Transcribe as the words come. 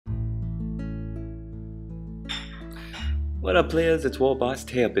What up players, it's Boss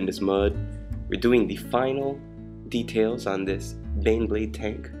Tay up in this mud. We're doing the final details on this Baneblade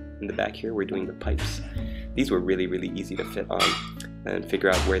tank. In the back here we're doing the pipes. These were really easy to fit on and figure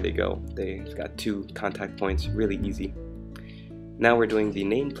out where they go. They've got 2 contact points, really easy. Now we're doing the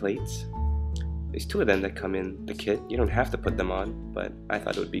nameplates. There's 2 of them that come in the kit. You don't have to put them on, but I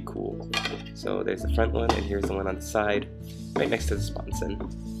thought it would be cool. So there's the front one and here's the one on the side, right next to the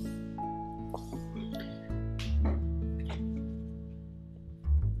sponson.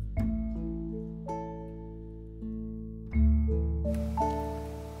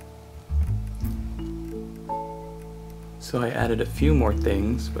 So I added a few more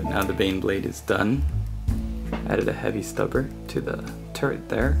things, but now the Baneblade is done. Added a heavy stubber to the turret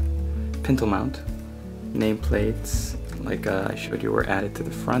there. Pintle mount. Nameplates, like I showed you, were added to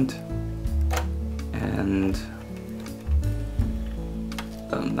the front. And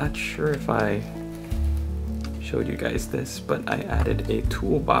I'm not sure if I showed you guys this, but I added a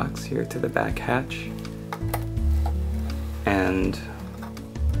toolbox here to the back hatch. And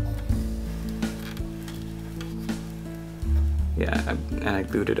yeah, and I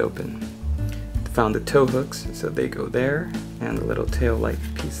glued it open. Found the tow hooks, so they go there, and the little tail light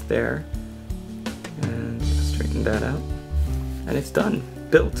piece there. And straighten that out. And it's done,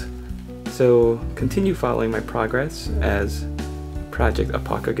 built. So continue following my progress as Project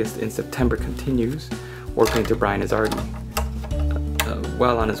ApocAugust in September continues. War Painter Brian is already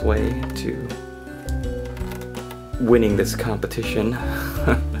well on his way to winning this competition,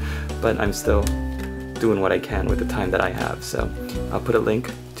 but I'm still doing what I can with the time that I have, so I'll put a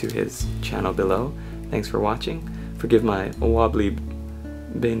link to his channel below. Thanks for watching. Forgive my wobbly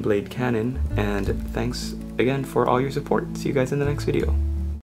Baneblade cannon, and thanks again for all your support. See you guys in the next video.